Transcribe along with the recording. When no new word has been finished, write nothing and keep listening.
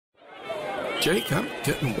Jake, I'm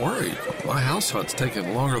getting worried. My house hunt's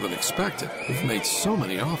taking longer than expected. We've made so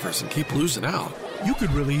many offers and keep losing out. You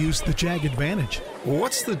could really use the JAG Advantage.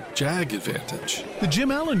 What's the JAG Advantage? The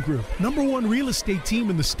Jim Allen Group, #1 real estate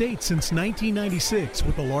team in the state since 1996,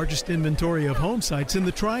 with the largest inventory of home sites in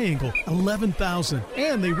the Triangle, 11,000.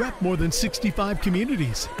 And they rep more than 65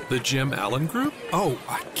 communities. The Jim Allen Group? Oh,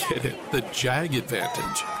 I get it. The JAG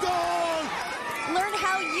Advantage. Learn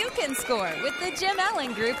how you can score with the Jim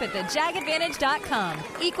Allen Group at thejagadvantage.com.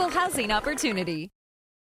 Equal housing opportunity.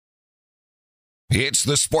 It's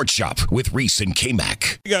the Sports Shop with Reese and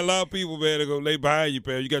Kmac. You got a lot of people, man, that go lay behind you,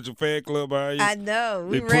 Pam. You got your fan club behind you. I know.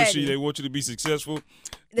 They We're push ready. you. They want you to be successful.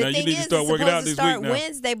 The now thing you need is, to start working out this it's supposed week to now. start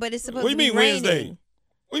Wednesday, but it's supposed What to do you be mean raining. Wednesday?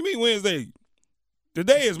 What do you mean Wednesday?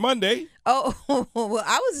 Today is Monday. Oh, well,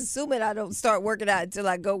 I was assuming I don't start working out until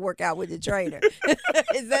I go work out with the trainer.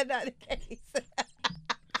 Is that not the case?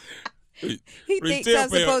 He thinks I'm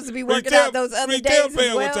supposed to be working out those other days Tell as Pam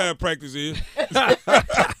well. what time practice is.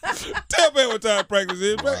 Tell Pam what time practice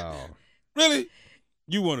is. Wow. Really?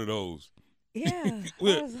 You one of those. Yeah. I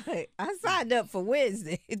was like, I signed up for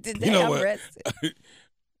Wednesday. Today You know I'm what? resting.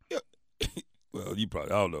 Well, you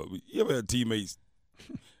probably, I don't know. You ever had teammates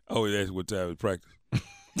always ask what time is practice?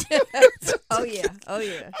 Oh, yeah. Oh,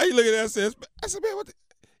 yeah. How you look at that? I said, man,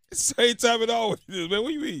 it's the same time it always is, man.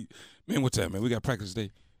 What you mean? Man, what time, man? We got practice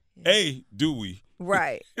today. A, do we?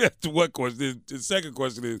 Right. That's one question. The second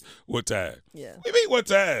question is, what time? Yeah. What do you mean, what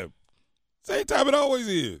time? Same time it always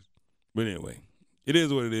is. But anyway, it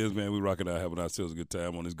is what it is, man. We rocking out, having ourselves a good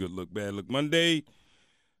time on this Good Look, Bad Look Monday.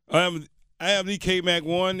 I am the Kmac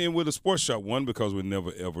 1 and with a Sports Shop 1 because we're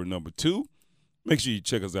never, ever number 2. Make sure you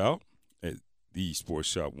check us out at the Sports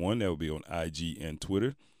Shop 1. That will be on IG and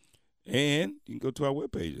Twitter. And you can go to our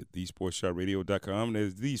webpage at thesportsshopradio.com.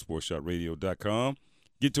 That's thesportsshopradio.com.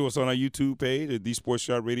 Get to us on our YouTube page at The Sports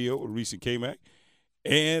Shop Radio with Reese and Kmac.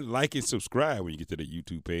 And like and subscribe when you get to the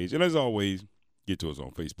YouTube page. And as always, get to us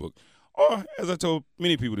on Facebook. Or, as I told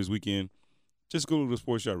many people this weekend, just go to the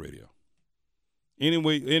Sports Shop Radio.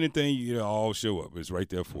 Anyway, anything, it'll all show up. It's right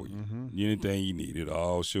there for you. Mm-hmm. Anything you need, it'll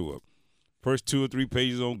all show up. First 2 or 3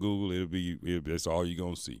 pages on Google, that's all you're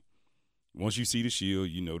going to see. Once you see the shield,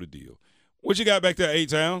 you know the deal. What you got back there,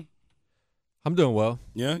 A-Town? I'm doing well.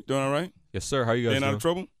 Yeah? Doing all right? Yes, sir. How you guys Staying out doing? of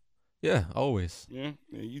trouble? Yeah, always. Yeah,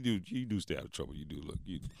 you do stay out of trouble. You do look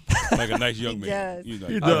like a nice young He man. does. You know,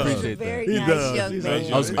 He I does. appreciate that. Very He nice does. young He's man.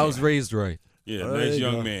 nice. I was raised right. Yeah, Well, there nice you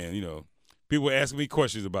young go. man. You know, people were asking me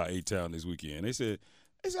questions about A-Town this weekend. They said,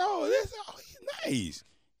 oh, he's nice. He's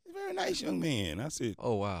a very nice young man. I said,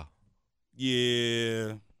 Oh, wow.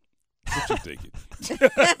 yeah. What you thinking?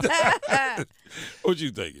 What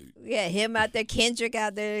you thinking? Yeah, him out there, Kendrick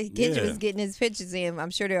out there. Kendrick Yeah. was getting his pictures in.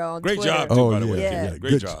 I'm sure they're on Great Twitter. job, too, Oh, by the yeah. way. Yeah.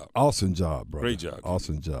 Great Good job. Awesome job, bro. Great job.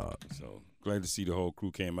 Awesome job. So glad to see the whole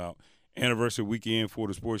crew came out. Anniversary weekend for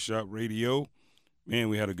the Sports Shop Radio. Man,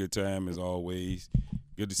 we had a good time as always.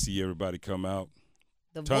 Good to see everybody come out.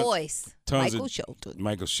 The Tons- voice, tons Michael of- Shelton.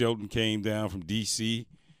 Michael Shelton came down from D.C.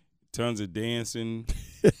 Tons of dancing.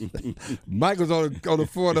 Michael's on the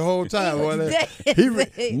floor the whole time. He was wasn't dancing.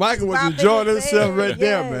 he? Michael was Popping enjoying his himself head. right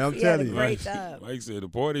there, Yes, man. I'm he had a telling you. great time. Mike said the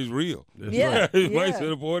party's real. That's Yeah. right. Mike Yeah. said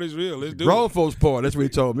the party's real. Let's do Grown it. folks party. That's what he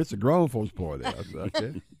told me. It's a grown folks party. I said,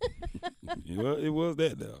 okay. Well, it was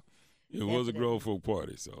that now. It was a Definitely. grown folk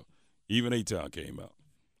party. So even A-Town came out.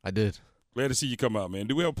 I did. Glad to see you come out, man.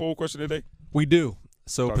 Do we have a poll question today? We do.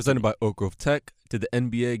 So Talk to presented me. by Oak Grove Tech. Did the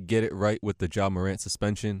NBA get it right with the Ja Morant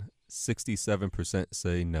suspension? 67%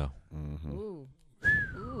 say no. Mm-hmm. Ooh.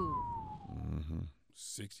 Ooh. Mm-hmm.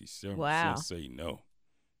 67% Wow. say no.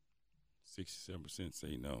 67%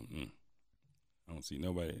 say no. I don't see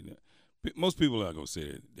nobody in that. Most people aren't going to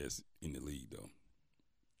say that that's in the league, though,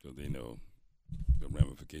 because they know the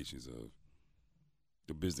ramifications of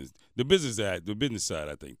the business. The business side,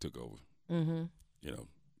 I think, took over. Mm-hmm. You know,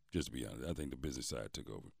 just to be honest, I think the business side took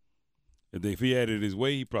over. If he had it his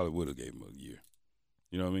way, he probably would have gave him a year.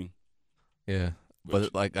 You know what I mean? Yeah.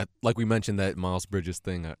 But like we mentioned that Miles Bridges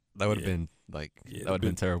thing, that would have been that would have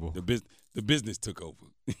been terrible. The business took over.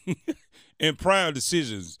 And prior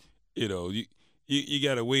decisions, you know, you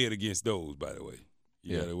got to weigh it against those. By the way,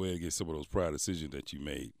 you got to weigh it against some of those prior decisions that you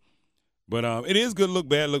made. But it is Good Look,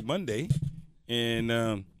 Bad Look Monday,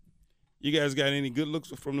 and you guys got any good looks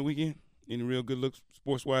from the weekend? Any real good looks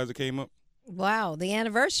sports wise that came up? Wow, the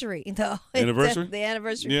anniversary. The Anniversary?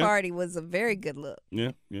 Yeah. party was a very good look.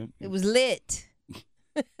 Yeah. It was lit.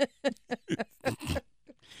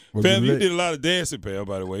 Pam, you did a lot of dancing, Pam,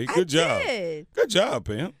 by the way. Good job. Did. Good job,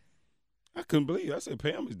 Pam. I couldn't believe it. I said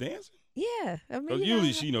Pam is dancing. Yeah. I mean,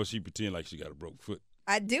 Usually she pretend like she got a broke foot.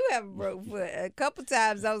 I do have a broke foot. A couple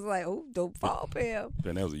times I was like, "Oh, don't fall, Pam."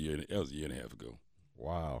 Man, that was a year and a half ago.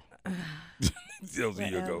 Wow. That was a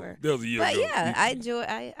year ago. Whatever. That was a year But ago.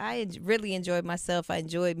 yeah, I really enjoyed myself. I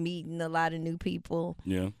enjoyed meeting a lot of new people.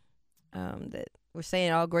 Yeah. That were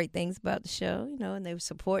saying all great things about the show, and they were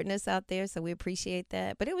supporting us out there, so we appreciate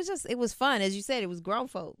that. But it was fun, as you said. It was grown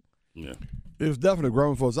folk. Yeah. It was definitely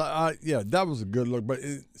grown folks. Yeah, that was a good look. But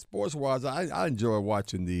sports wise, I enjoy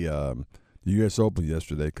watching the U.S. Open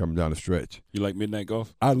yesterday coming down the stretch. You like midnight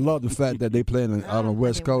golf? I love the fact that they playing out on the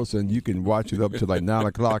West Coast and you can watch it up to like 9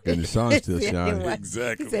 o'clock and the sun's still shining.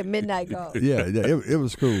 Exactly. He said midnight golf. Yeah, it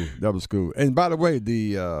was cool. That was cool. And by the way,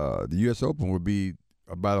 the U.S. Open will be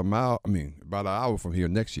about an hour from here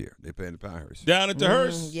next year. They playing the Pinehurst. Down at the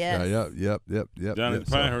Hearst? Yes. Yep. Down at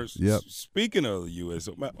the Pinehurst. Yep. Speaking of the U.S.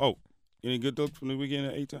 Open, any good thoughts from the weekend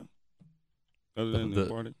at 8 time? Other than the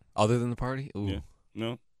party? Other than the party? Ooh. Yeah.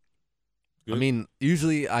 No? Good? I mean,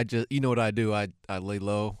 usually I just, you know what I do? I lay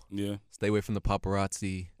low. Yeah. Stay away from the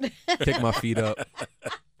paparazzi. Kick my feet up.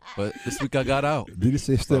 But this week I got out. Did you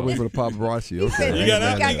say stay away from the paparazzi? Okay. You got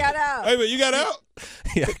out? I got out. Hey, but you got out?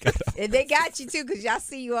 Yeah, I got out. And they got you, too, because y'all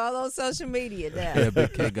see you all on social media now. Yeah,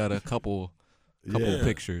 Big K got a couple Yeah.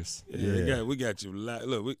 pictures. Yeah. We got you.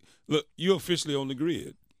 Look, you're officially on the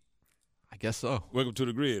grid. I guess so. Welcome to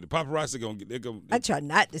the grid. The paparazzi they're gonna. I try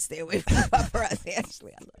not to stay away from the paparazzi,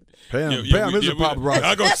 actually. I love it. Pam is a paparazzi.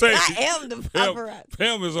 I gonna say I am the paparazzi.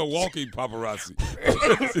 Pam is a walking paparazzi.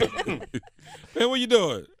 Pam, what you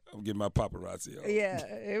doing? I'm getting my paparazzi on. Yeah,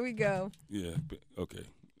 here we go. Yeah. Okay.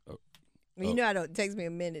 Well, you know it takes me a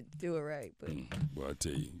minute to do it right. But Well, I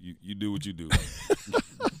tell you, you do what you do.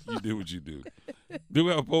 You do what you do. Do we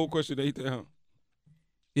have a poll question to eat that, huh?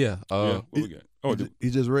 Yeah. What we got? Oh, He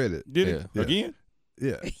just read it. did it Yeah. again?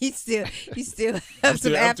 Yeah. he still have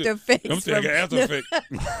some after effects. I'm still got after effects.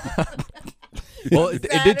 Well, it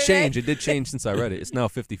did Saturday. change. It did change since I read it. It's now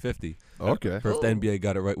 50-50. Okay. For if the NBA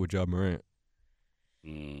got it right with Ja Morant.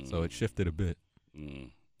 Mm. So it shifted a bit.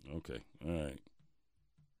 Okay. All right.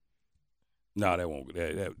 No, that won't.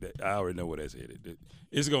 That I already know where that's headed.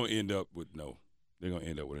 It's going to end up with no. They're going to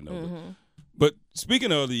end up with a no. Mm-hmm. But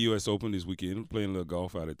speaking of the U.S. Open this weekend, I'm playing a little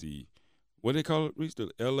golf out at the, what do they call it, Reese? The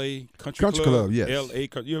L.A. Country Club, yes. L.A.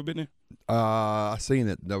 You ever been there? I seen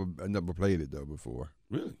it. I never played it though before.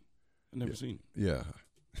 Really? I never seen it. Yeah.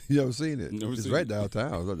 You ever seen it? Never It's seen right it.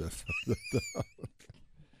 downtown.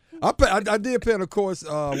 I did play on the course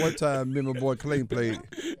one time. Me and my boy Clayton played.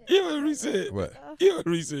 You know what Reese said? What? You know what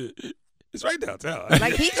Reese said? It's right downtown.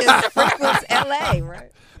 Like he just frequents L.A.,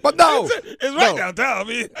 right? But no. It's right No. downtown. I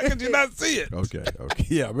mean, how could you not see it? Okay.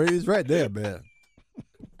 Yeah, man, it's right there, man.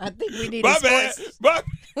 I think we need My a bad. sports.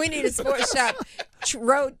 We need a sports shop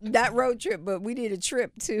not road trip, but we need a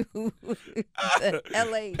trip to the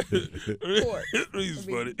L.A. Court. Reese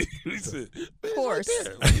funny. Reese said, "Man, Course. it's right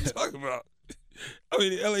there. What are you talking about? I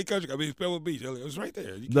mean, the L.A. country. I mean, Pebble Beach. LA, it was right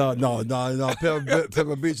there. You No. can't-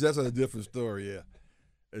 Pebble Beach, that's a different story, yeah.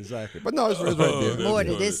 Exactly. But no, it's right there. That's More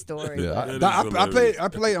to funny. this story. Yeah, That is I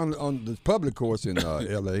play on the public course in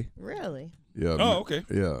L.A. Really? Yeah. Oh, okay.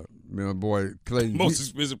 Yeah. Me and my boy Clayton. Most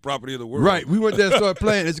expensive property in the world. Right. We went there and started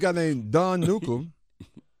playing. This guy named Don Newcomb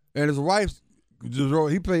and his wife,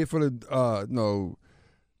 he played for the,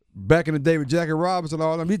 back in the day with Jackie Robinson and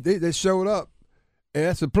all them. They showed up and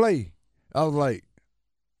asked to play. I was like,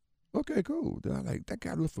 okay, cool. Then I'm like, that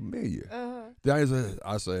guy look familiar. Then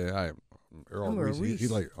I say, I'm Earl I'm Reese. Reese.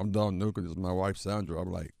 He's like, I'm Don Newcomb. This is my wife, Sandra. I'm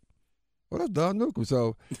like, well, that's Don Newcomb.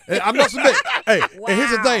 So, I must admit, hey, and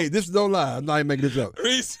here's the Wow. thing. This is no lie. I'm not even making this up.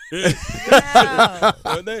 Reese. Wow.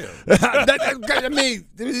 Well, damn. I mean,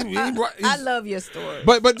 I love your story.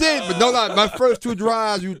 but no lie. My first two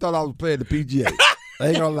drives, you thought I was playing the PGA. I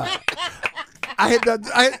ain't gonna lie. I hit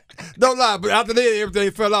that. Don't lie. But after that,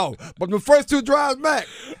 everything fell off. But the first two drives back,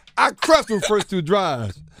 I crushed the first two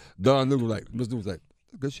drives. Don Newman was like,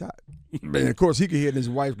 good shot. Man, of course he could hit it, his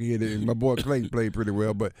wife could hit it, and my boy Clayton played pretty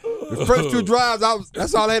well. But the first two drives,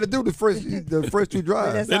 that's all I had to do. The first two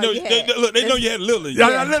drives. They know, they know you had little in you.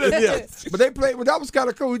 Yeah. But they played. But that was kind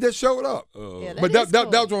of cool. He just showed up. Yeah, But is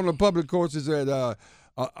that cool. was one of the public courses that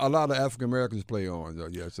a lot of African Americans play on.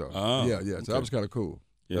 So, So that was kind of cool.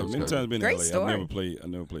 Yeah, That was many kinda- times been Great in LA. story. I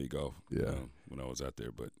never played golf. Yeah. When I was out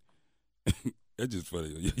there, but it's just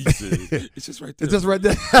funny. You said it's just right there. It's just right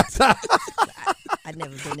there. I've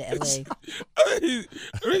never been to L.A.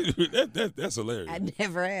 That's hilarious. I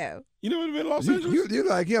never have. You never been to Los Angeles? You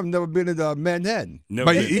like him? Never been to Manhattan. Never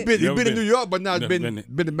But been. he been Never in been. New York, but not Never been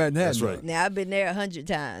been. to Manhattan. That's right. Now, I've been there 100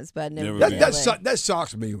 times, but I've never Never been been. to LA. That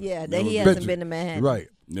shocks me. Yeah, that Never he been. hasn't been to Manhattan. Right.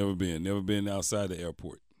 Never been outside the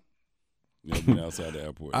airport. Never been outside the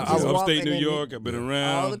airport. I was upstate walking New in York. I've been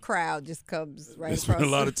around. All the crowd just comes right I across. spent a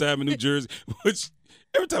lot of time in New Jersey, which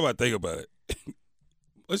every time I think about it,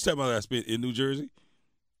 much time I spent in New Jersey,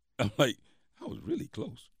 I'm like, I was really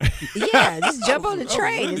close. Yeah, just jump on the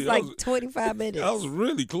train. Really, it's like 25 minutes. I was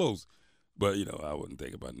really close. But, I wouldn't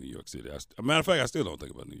think about New York City. Matter of fact, I still don't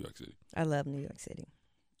think about New York City. I love New York City.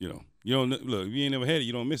 You don't look. If you ain't never had it,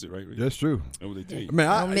 you don't miss it, right? That's true. That's what they tell you. I mean,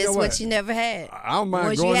 Don't miss what you never had. I don't mind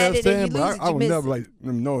Once going you there had and it and staying, you but lose it, I you would miss never, it.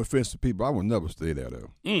 no offense to people, I would never stay there, though.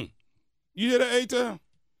 You hear that A-Town?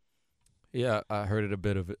 Yeah, I heard it a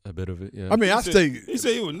bit of it. Yeah. I mean, He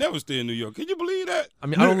said he would never stay in New York. Can you believe that? I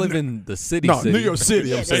mean, I don't live in the city. No, New York City.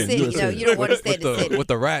 Yeah, I'm the saying. city. New York No, City. you don't want to stay in the city. With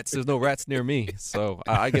the rats, there's no rats near me, so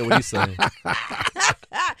I get what he's saying.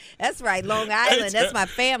 That's right, Long Island. That's my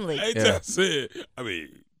family. A-Town said, I mean,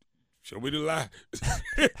 show me the lie.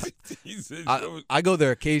 He said, I go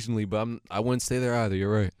there occasionally, but I wouldn't stay there either.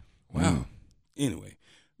 You're right. Wow. Anyway,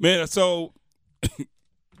 man, so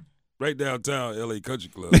right downtown, L.A. Country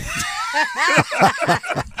Club.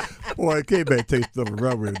 Boy, Kmac takes stuff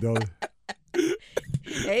around with it, don't he?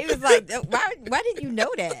 He was like, why didn't you know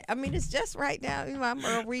that? I mean, it's just right now. I'm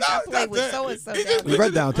Earl Reese. I play with so-and-so down It's there.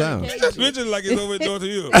 right downtown. He just mentioned like it's over at North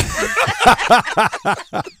Hill.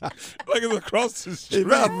 Like it's across the street.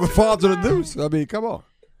 It's far to the deuce. I mean, come on.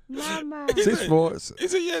 Mama. 6 4. He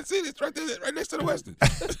said, yeah, see, it's right there, right next to the Western.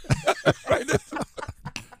 Right next to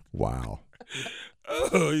Wow.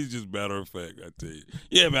 Oh, he's just matter of fact, I tell you.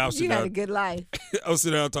 Yeah, man, I was You sitting had down. a good life. I was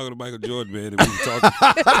sitting down talking to Michael Jordan, man, and we were talking.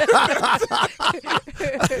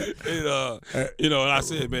 And I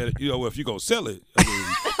said, man, well, if you're gonna sell it, I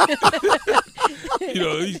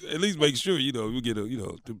mean, at least make sure, we get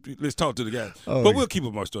let's talk to the guy. Oh, but we'll keep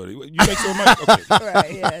it more story. You make sure, Mike? Okay.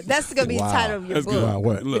 Right, yeah. That's going to be the title of your That's book. good. Wow,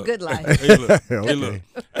 what? The Good Life. Hey, look. Okay. Hey, look.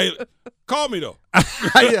 Hey, call me, though.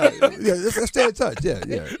 yeah. Let's stay in touch.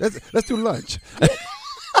 Yeah. Let's do lunch.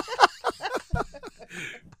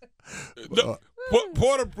 No,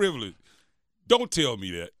 Port of privilege. Don't tell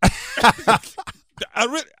me that. I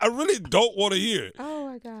really don't want to hear it. Oh,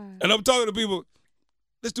 my God. And I'm talking to people,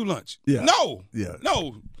 let's do lunch. Yeah. No. Yeah.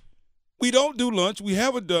 No. We don't do lunch. We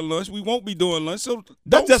haven't done lunch. We won't be doing lunch. So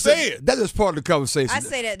don't say it. That's just part of the conversation. I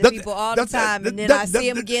say that to people all the time, and then I see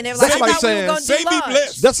them again. They're like, that's I like thought we were saying, going to say do be lunch.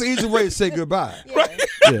 blessed. That's an easy way to say goodbye. Right?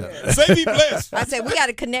 Yeah. Say be blessed. I said, we got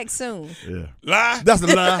to connect soon. Yeah. Lie. That's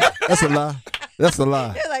a lie. That's a lie. That's a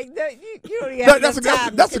lie. They're like, no, you don't even have That's enough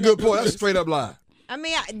time. that's to a good connect. point. That's a straight up lie. I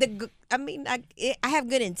mean, I have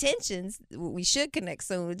good intentions. We should connect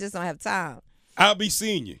soon. We just don't have time. I'll be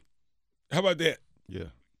seeing you. How about that? Yeah.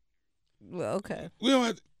 Well, okay. We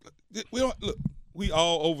don't look. We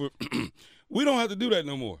all over. We don't have to do that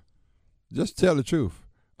no more. Just tell the truth.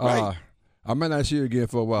 Right. I might not see you again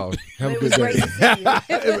for a while. Have a It good was day. great to see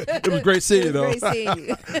you. It was great seeing you, It though. was great seeing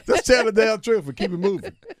you. Just tell the damn truth and keep it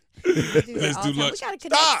moving. Let's do lunch. We got to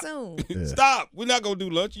connect Stop. soon. Yeah. Stop. We're not gonna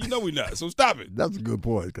do lunch. You know we're not. So stop it. That's a good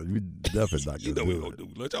point because we definitely not You going know to we're do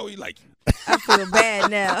gonna it. do lunch. Oh, he like you. I feel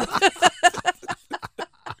bad now.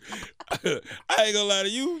 I ain't gonna lie to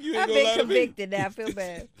you. You ain't I've gonna been lie to me. convicted now. I feel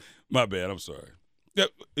bad. My bad. I'm sorry.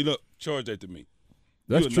 Charge that to me.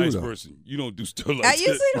 That's You're a true, nice though. person. You don't do stuff like I that.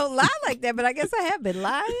 usually don't lie like that, but I guess I have been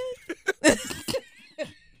lying.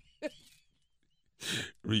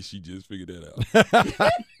 Reese, she just figured that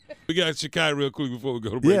out. We got Shakai real quick before we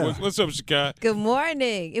go to break. Yeah. What's up, Shakai? Good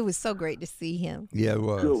morning. It was so great to see him. Yeah, it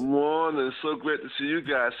was. Good morning. So great to see you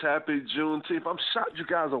guys. Happy Juneteenth. I'm shocked you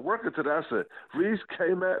guys are working today. I said, Reese,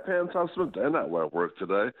 Kmac, Pam, Smith, they're not at work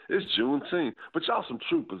today. It's Juneteenth. But y'all some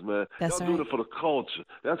troopers, man. That's y'all doing right. it for the culture.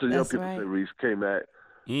 That's what young That's people right. say, Reese, Kmac,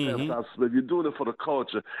 Mm-hmm. Pam, Smith. You're doing it for the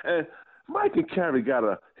culture. And Mike and Carrie got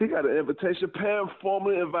an invitation. Pam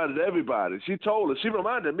formally invited everybody. She told us, she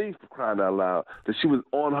reminded me, for crying out loud, that she was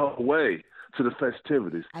on her way to the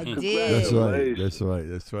festivities. I did. That's right. Congratulations.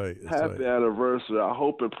 That's right. Happy anniversary. I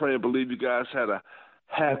hope and pray and believe you guys had a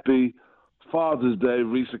happy Father's Day.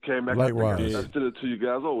 Reese and Kmac. Likewise. I sent it to you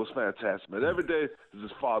guys. Oh, it was fantastic, man. Every day is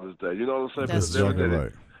just Father's Day. You know what I'm saying? That's Because every exactly day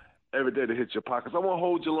right. every day to hit your pockets. I won't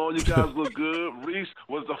hold you long. You guys look good. Reese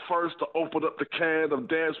was the first to open up the can of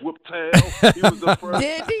Dance Whip Tail. He was the first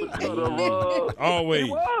Did he? to cut a rug. Always.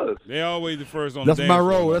 He was. They always the first on That's the my dance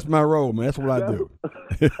role. floor. That's my role, man. That's what I do.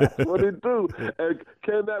 That's what he do. And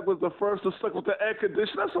Kmac was the first to suck with the air conditioner.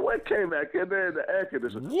 That's the way Kmac in there in the air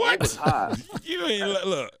conditioner. What? It was hot. You ain't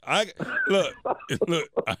look. I ain't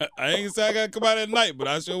gonna say I gotta come out at night, but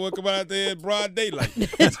I sure will come out there in broad daylight.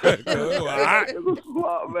 It was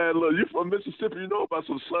smart, man. look, you from Mississippi, you know about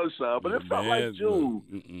some sunshine, but it felt like June.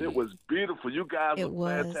 It was beautiful. You guys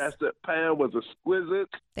were fantastic. Pam was exquisite.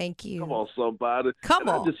 Thank you. Come on, somebody. Come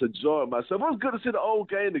on. I just enjoyed myself. It was good to see the old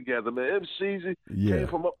game together, man. M. Sheezy came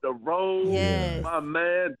from up the road. Yes. My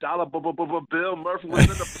man, Bill Murphy was in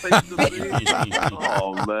the place to be.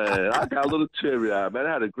 Oh, man. I got a little teary-eyed, man.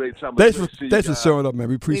 I had a great time. Thanks for showing up, man.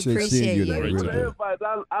 We appreciate seeing you.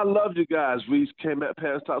 I love you guys, Reese, Kmac,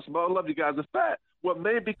 Pam, I love you guys. In fact, what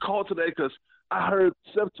made me call today, because I heard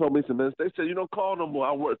Seth told me some minutes. They said, you don't call no more.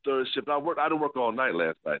 I work third shift. I didn't work all night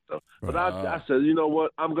last night, though. But I said, you know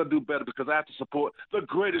what? I'm going to do better because I have to support the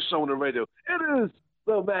greatest show on the radio. It is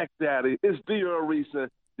the Mac Daddy. It's the Earl Reese and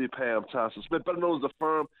the Pam Thompson-Smith, better known as the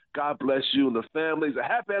firm. God bless you and the families. A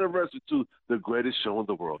happy anniversary to the greatest show in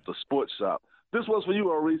the world, the Sports Shop. This one's for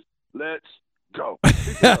you, Earl Reese. Let's go.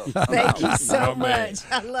 Thank you so much.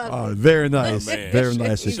 I love it. Very nice. Very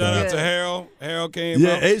nice. Shout out to Harold. Harold came out.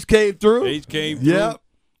 Yeah, H came through. H came through. Yep.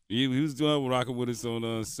 He was rocking with us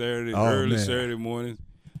on Saturday, Saturday morning.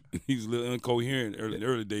 He was a little incoherent in the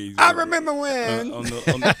early days. I remember when. The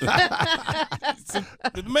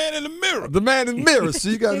man in the mirror. The man in the mirror. So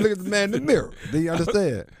you got to look at the man in the mirror. Do you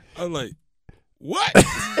understand? I'm like, what?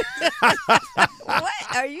 What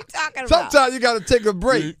are you talking about? Sometimes you got to take a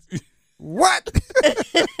break. What?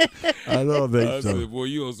 I love that. I said, boy,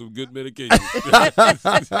 you on some good medication.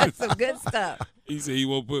 Some good stuff. He said he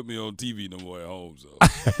won't put me on TV no more at home. So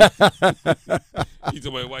he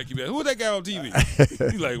told my wife, who's that guy on TV?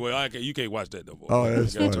 He's like, well, you can't watch that no more. Oh,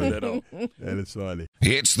 that's funny. Turn that on. That is funny.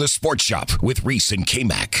 It's the Sports Shop with Reese and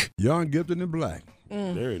Kmac. Young, gifted, and black.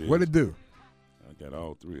 There it is. What'd it do? I got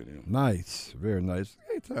all three of them. Nice. Very nice.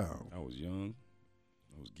 Hey, Tom. I was young.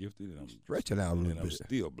 I was gifted, and I'm stretching out a little bit. I'm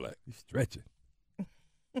still black. You're stretching.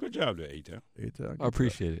 Good job there, A-Town. I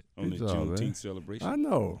appreciate it. On the Juneteenth celebration. I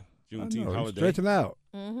know. Juneteenth holiday. Stretching out.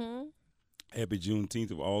 Mm-hmm. Happy Juneteenth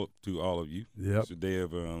to all of you. Yep. It's a day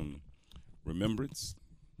of remembrance,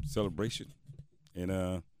 celebration,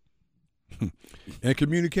 and and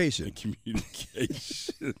communication. And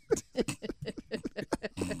communication.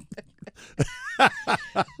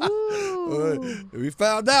 We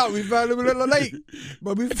found out. We found it a little late,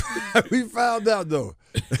 but we found out though.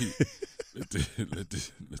 Let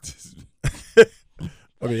this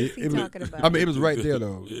I mean, it was right there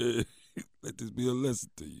though. Let this be a lesson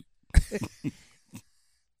to you.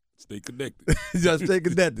 Stay connected. Just stay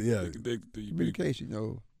connected. Yeah. Stay connected to your communication. You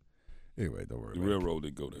know. Anyway, don't worry. The railroad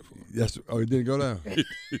didn't go that far. Yes. Oh, it didn't go down.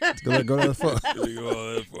 Go that far. It didn't go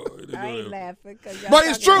all that far. I ain't laughing because but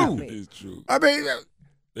it's true. It's true. I mean,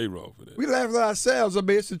 they wrong for that. We laugh at ourselves. I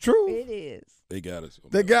mean, it's the truth. It is. They got us.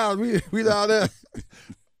 They got us. We down there.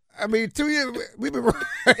 I mean, 2 years we've been.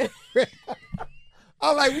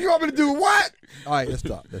 I'm like, you want me to do what? All right, let's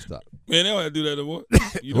stop. Man, they don't have to do that no more.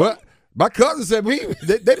 What? My cousin said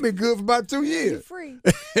they've been good for about 2 years. You're free.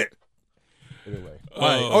 Anyway.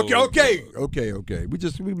 Right. Okay.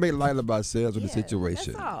 We made light of ourselves with the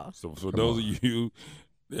situation. That's all. So for those of you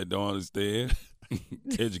that don't understand,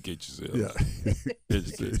 educate yourself. Yeah.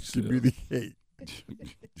 Educate yourself. Communicate.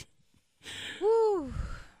 Woo.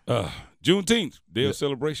 Juneteenth, day of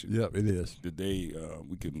celebration. Yep, it is. The day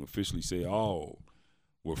we can officially say all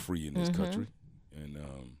were free in this country. And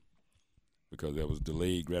because there was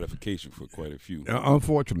delayed gratification for quite a few.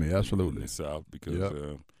 Unfortunately, absolutely. In the South,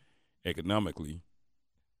 because economically,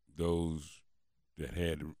 those that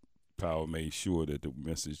had the power made sure that the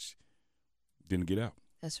message didn't get out.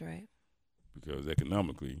 That's right. Because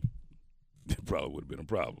economically, it probably would have been a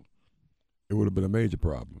problem. It would have been a major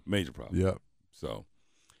problem. Major problem. Yep. So,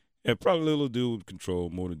 and probably little to do with control,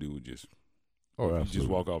 more to do with just, absolutely. Just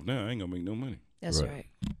walk off now. I ain't going to make no money. That's right.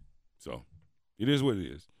 So, it is what it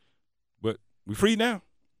is. But we free now.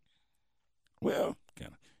 Well,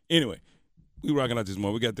 kind of. Anyway, we rocking out this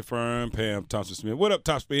morning. We got the firm, Pam Thompson-Smith. What up,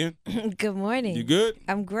 Top Spin? Good morning. You good?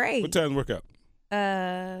 I'm great. What time work out?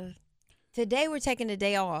 Today we're taking the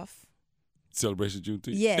day off. Celebration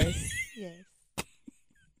Juneteenth? Yes. Yes.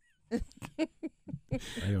 I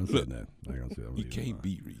ain't gonna say that. You can't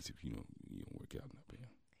beat Reese if you don't work out now, Pam.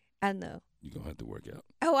 I know. You're gonna have to work out.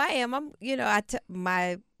 Oh, I am.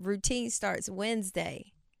 My routine starts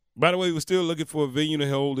Wednesday. By the way, we're still looking for a venue to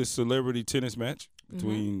hold this celebrity tennis match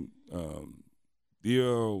between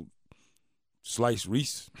Slice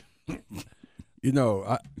Reese. You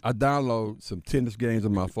know, I download some tennis games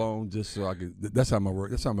on my phone just so I can. That's how I'm gonna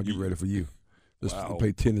work. That's how I'm gonna get ready for you. Just to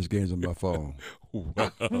play tennis games on my phone.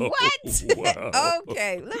 What? Wow.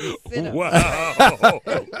 Okay, let me sit up. Wow.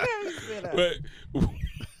 Let me sit up. But,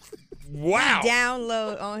 wow.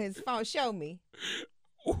 Download on his phone. Show me.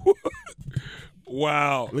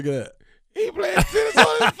 Wow. Look at that. He playing tennis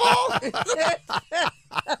on his phone.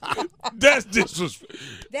 That's disrespectful.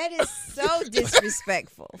 That is so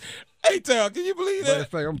disrespectful. Hey, Tal, can you believe Matter that? of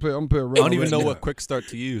fact, I'm putting I don't even know what quick start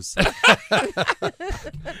to use. He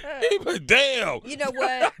put damn. You know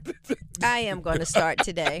what? I am going to start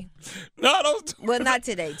today. No, don't. Well, not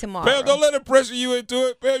today, tomorrow. Pam, don't let him pressure you into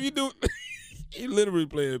it. Pam, you do. He literally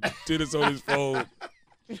playing tennis on his phone.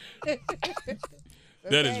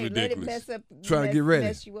 That is ridiculous. Trying to get ready.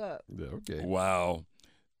 Mess you up. Yeah, okay. Wow,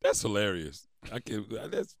 that's hilarious. I can.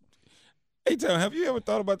 That's. Hey, Tal, have you ever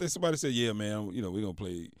thought about that? Somebody said, "Yeah, man, we're gonna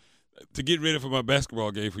play to get ready for my basketball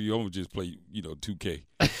game for you. I'm gonna just play, 2K."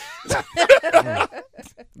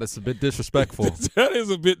 That's a bit disrespectful. That is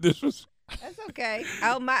a bit disrespectful. That's okay.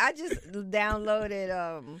 I just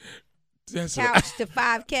downloaded That's Couch to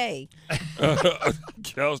 5K.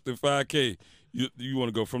 Couch to 5K. You want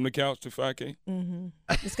to go from the couch to 5K? Mm-hmm.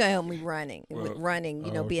 It's gonna help me running. With running,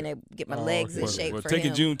 being able to get my legs in shape for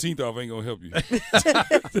taking him. Juneteenth off ain't gonna help you. Got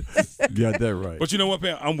that right. But you know what,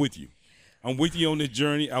 Pam? I'm with you. I'm with you on this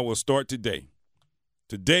journey. I will start today.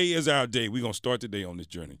 Today is our day. We're gonna start today on this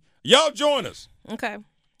journey. Y'all join us. Okay.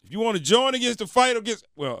 If you want to join against the fight against,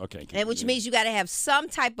 okay. And which means you got to have some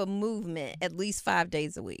type of movement at least 5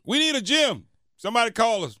 days a week. We need a gym. Somebody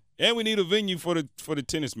call us, and we need a venue for the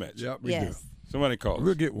tennis match. Yep, we do. Somebody call us.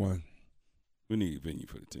 We'll get one. We need a venue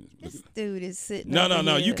for the tennis match. This dude is sitting. No,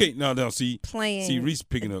 over you can't. No. See, Reese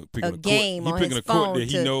picking a game court. on He picking his a court phone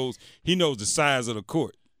that he knows the size of the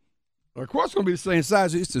court. Of course, it's gonna be the same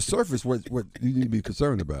size. It's the surface what you need to be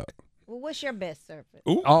concerned about. Well, what's your best surface?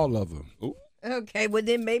 Ooh. All of them. Ooh. Okay, well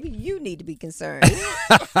then maybe you need to be concerned.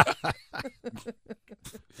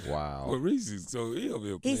 Wow. Well, Reese, so he'll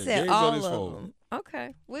be playing He said games all on his of phone. them.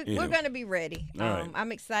 Okay, we're Yeah. going to be ready. All right.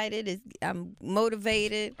 I'm excited. I'm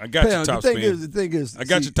motivated. I got your top spin. The thing is, I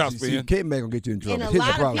got your top spin. Kmac gonna get you in trouble. And a Here's the lot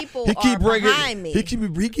of problem. people he keep are bringing, behind me. He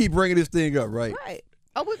keep bringing this thing up, right? Right.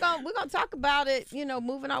 Oh, we're gonna talk about it.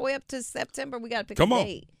 Moving our way up to September. We got to pick Come a on.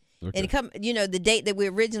 date. Okay. And the date that we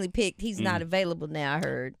originally picked, he's not available now. I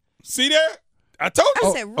heard. See there? I told you.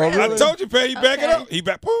 I said, really? I told you, Pam. He back it up. He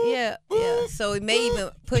back. Yeah. So he may even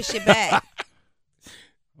push it back.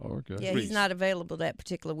 Okay. Yeah, Reese. he's not available that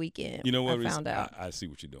particular weekend. You know what, I Reese? found out. I see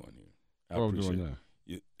what you're doing here. I What I'm appreciate doing it.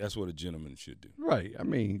 now? That's what a gentleman should do. Right. I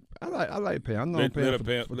mean, I like Pam. I've known Let Pam her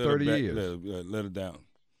for 30 back- years. Let her down.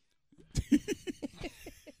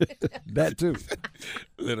 That too.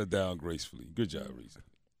 Let her down gracefully. Good job, Reese.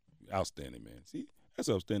 Outstanding, man. See, that's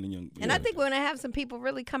outstanding young. And I think we're gonna have some people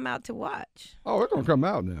really come out to watch. Oh, we're gonna come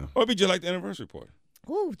out now. Or it'd be just like the anniversary party.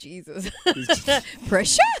 Oh, Jesus.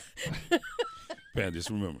 Pressure? Pam, just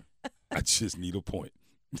remember, I just need a point.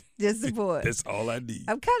 Just the boy. That's all I need.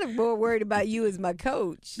 I'm kind of more worried about you as my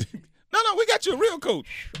coach. No, we got you a real coach.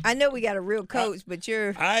 I know we got a real coach, but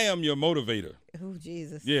you're. I am your motivator. Oh,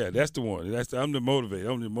 Jesus. Yeah, that's the one. I'm the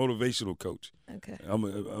motivator. I'm the motivational coach. Okay. I'm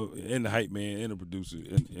and the hype man and the producer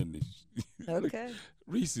and the. Okay.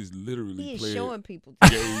 Reese is literally He is playing showing people.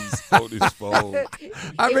 games on his phone.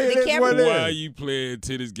 I mean, The that's camera- what it Why are is. you playing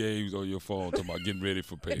tennis games on your phone talking about getting ready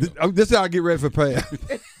for Pam? This is how I get ready for Pam.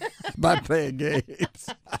 By playing games.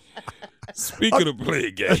 Speaking of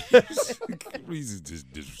playing games, Reese is just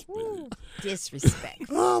disrespectful. Ooh, disrespect.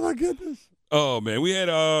 Oh my goodness. Oh man, we had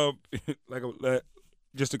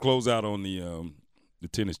just to close out on the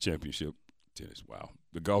tennis championship.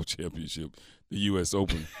 The golf championship, the U.S.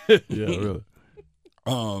 Open. Yeah, really.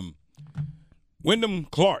 Wyndham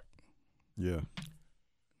Clark. Yeah.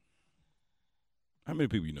 How many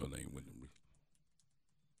people you know named Wyndham?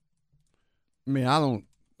 I mean, I don't.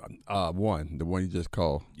 The one you just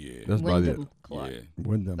called. Yeah, That's about it. Wyndham Clark. yeah.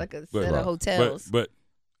 Wyndham. Like a But- set of hotels. But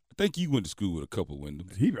I think you went to school with a couple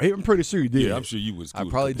Wyndhams. I'm pretty sure you did. Yeah, I'm sure you went to school. I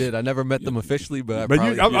with probably a couple. did. I never met them officially, but I But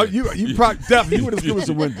probably you, did. you probably definitely went to school with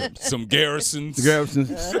some Wyndham. Some Garrisons. Garrison,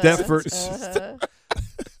 Stepford.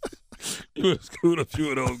 You went to school with a few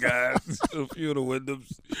of those guys. A few of the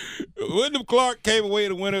Wyndhams. Wyndham Clark came away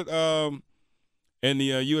to win it. And the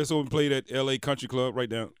U.S. Open played at L.A. Country Club right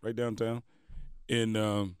downtown. And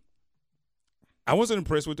I wasn't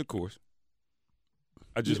impressed with the course.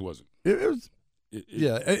 I just wasn't. It was. It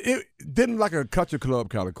It didn't like a country club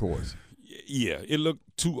kind of course. Yeah, it looked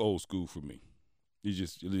too old school for me.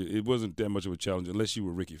 It wasn't that much of a challenge unless you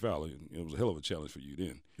were Ricky Fowler. It was a hell of a challenge for you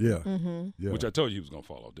then. Yeah. Mm-hmm. Yeah. Which I told you he was going to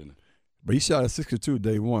fall off, didn't But he shot a 62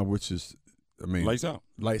 day one, which is, I mean, he? Lights out.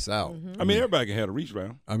 lights out. Mm-hmm. I mean, everybody can have a reach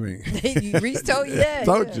round. I mean, Reese told you that.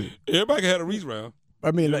 told yeah. you. Everybody can have a reach round.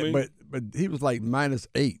 I mean, You know like, what I but he was like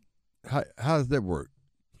 -8. How does that work?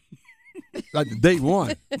 Like the day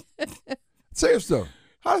one. Serious though.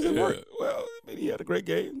 How does it work? Well, mean, he had a great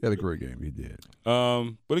game. He had a great game. He did.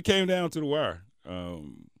 But it came down to the wire.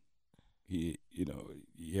 He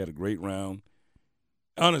had a great round.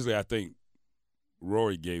 Honestly, I think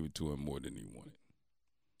Rory gave it to him more than he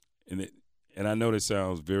wanted. And I know that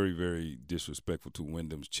sounds very, very disrespectful to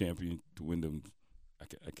Wyndham's champion, to Wyndham's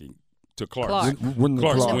Clark's win.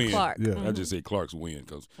 Clark. Yeah. I just say Clark's win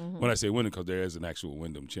because when I say Wyndham, because there is an actual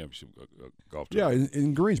Wyndham championship golf Yeah, tournament.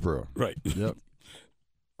 in Greensboro. Right. Yep.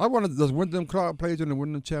 I wonder, does Wyndham Clark play in the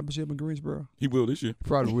Wyndham Championship in Greensboro? He will this year.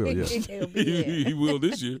 Probably will, yeah. He will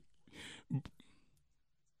this year.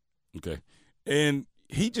 Okay. And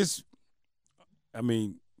he just, I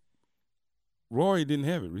mean, Rory didn't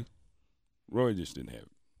have it, Reese. Rory just didn't have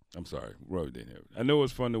it. I'm sorry. Rory didn't have it. I know it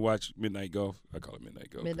was fun to watch Midnight Golf. I call it Midnight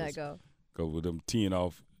Golf. Midnight Golf. Go with them teeing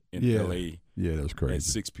off in L.A. Yeah, that's crazy. At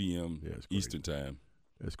 6 p.m. Eastern time.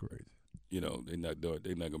 That's crazy. You know, they're not going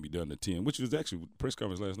to be done at 10, which was actually press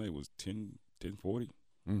conference last night was 10:40.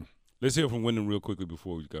 Let's hear from Wyndham real quickly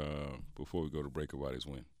before we go to break about his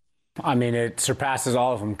win. I mean, it surpasses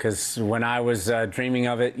all of them because when I was dreaming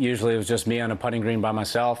of it, usually it was just me on a putting green by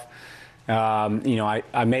myself. I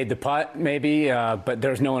made the putt maybe, but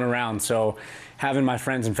there's no one around. So having my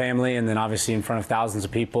friends and family and then obviously in front of thousands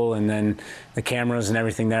of people and then the cameras and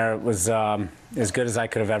everything there was as good as I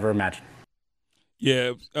could have ever imagined.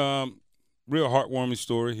 Yeah, real heartwarming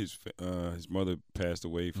story. His mother passed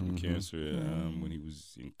away from cancer when he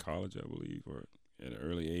was in college, I believe, or at an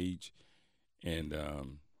early age. And,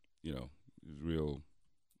 it was a real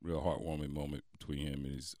heartwarming moment between him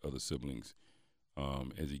and his other siblings.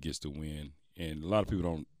 As he gets to win, and a lot of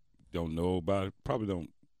people don't know about it, probably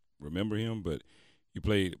don't remember him, but he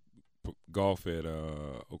played golf at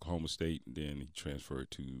Oklahoma State, and then he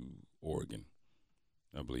transferred to Oregon,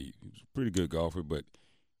 I believe. He was a pretty good golfer, but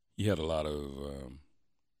he had a lot of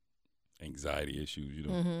anxiety issues.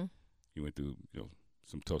 He went through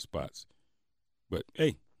some tough spots, but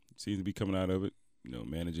hey, seems to be coming out of it.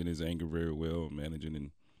 Managing his anger very well, managing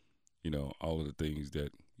and all of the things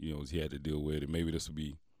that he had to deal with, and maybe this will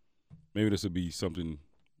be something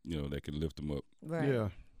that can lift him up. Right. Yeah,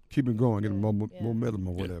 keep it going, get more momentum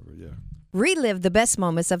or whatever. Yeah. Relive the best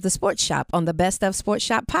moments of the Sports Shop on the Best of Sports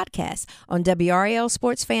Shop podcast on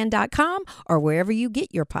WRLSportsFan.com or wherever you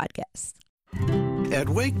get your podcasts. At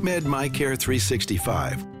WakeMed MyCare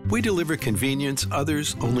 365, we deliver convenience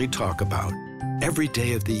others only talk about. Every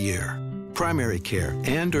day of the year, primary care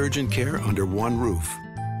and urgent care under one roof.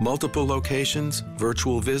 Multiple locations,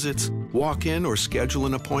 virtual visits, walk-in or schedule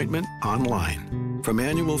an appointment online. From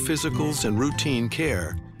annual physicals and routine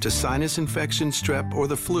care to sinus infection, strep, or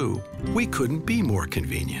the flu, we couldn't be more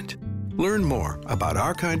convenient. Learn more about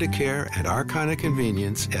our kind of care and our kind of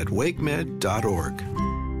convenience at wakemed.org.